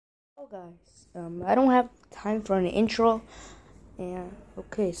Hello guys, I don't have time for an intro, and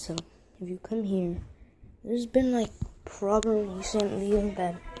okay, so if you come here, there's been like problem recently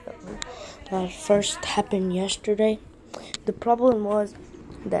that first happened yesterday. The problem was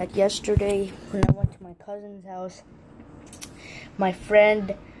that yesterday when I went to my cousin's house, my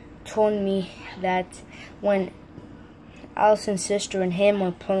friend told me that when Allison's sister and him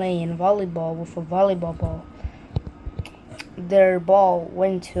were playing volleyball with a volleyball ball, their ball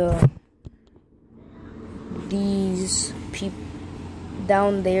went to these people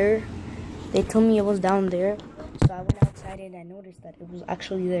down there. They told me it was down there, so I went outside and I noticed that it was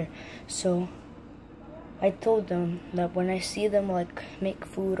actually there. So I told them that when I see them like make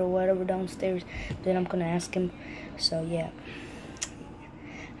food or whatever downstairs, then I'm gonna ask him. So yeah,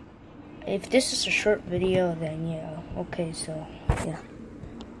 if this is a short video, then yeah, okay, so yeah.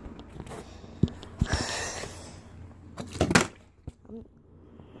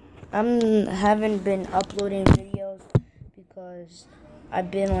 I haven't been uploading videos because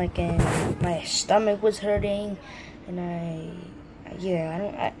I've been like my stomach was hurting, and I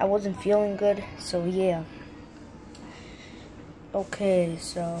wasn't feeling good, so yeah. Okay,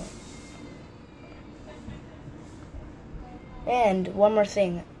 so and one more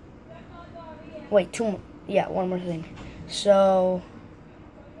thing. Wait, two more. Yeah, one more thing. So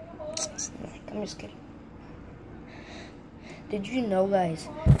I'm just kidding. Did you know, guys,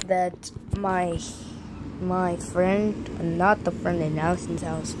 that my friend, not the friend in Allison's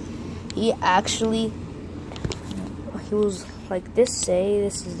house, he was like this. Say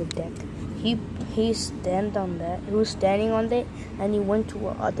this is the deck. He stand on that. He was standing on that, and he went to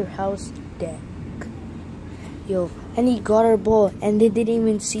our other house deck. And he got our ball, and they didn't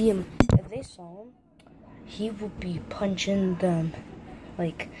even see him. If they saw him, he would be punching them.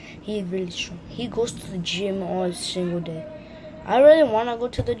 Like, he really strong. He goes to the gym all single day. I really want to go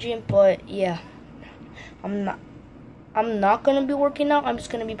to the gym, but yeah, I'm not gonna be working out. I'm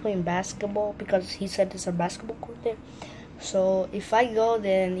just gonna be playing basketball because he said there's a basketball court there. So if I go,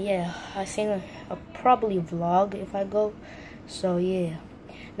 then yeah, I think I'll probably vlog if I go. So yeah,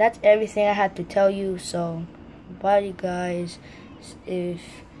 that's everything I had to tell you. So bye, you guys.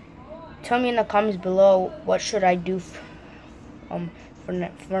 Tell me in the comments below what should I do for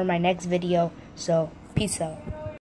my next video. So peace out.